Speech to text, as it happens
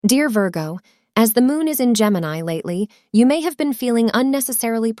Dear Virgo, as the moon is in Gemini lately, you may have been feeling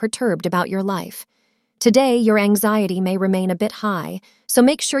unnecessarily perturbed about your life. Today, your anxiety may remain a bit high, so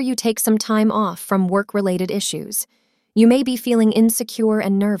make sure you take some time off from work-related issues. You may be feeling insecure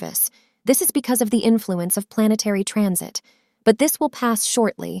and nervous. This is because of the influence of planetary transit. But this will pass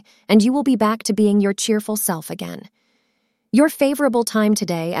shortly, and you will be back to being your cheerful self again. Your favorable time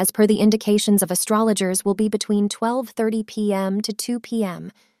today, as per the indications of astrologers, will be between 12:30 p.m. to 2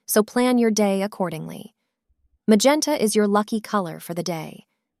 p.m., so plan your day accordingly. Magenta is your lucky color for the day.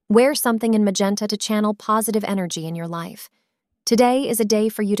 Wear something in magenta to channel positive energy in your life. Today is a day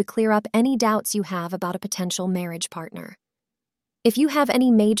for you to clear up any doubts you have about a potential marriage partner. If you have any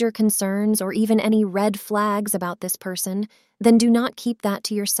major concerns or even any red flags about this person, then do not keep that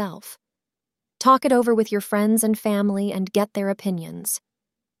to yourself. Talk it over with your friends and family and get their opinions.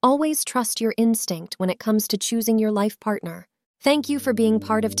 Always trust your instinct when it comes to choosing your life partner. Thank you for being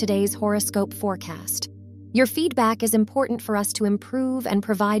part of today's horoscope forecast. Your feedback is important for us to improve and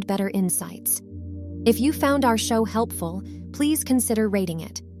provide better insights. If you found our show helpful, please consider rating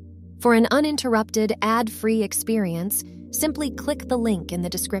it. For an uninterrupted, ad-free experience, simply click the link in the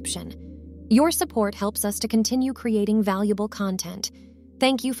description. Your support helps us to continue creating valuable content.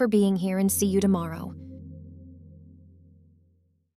 Thank you for being here and see you tomorrow.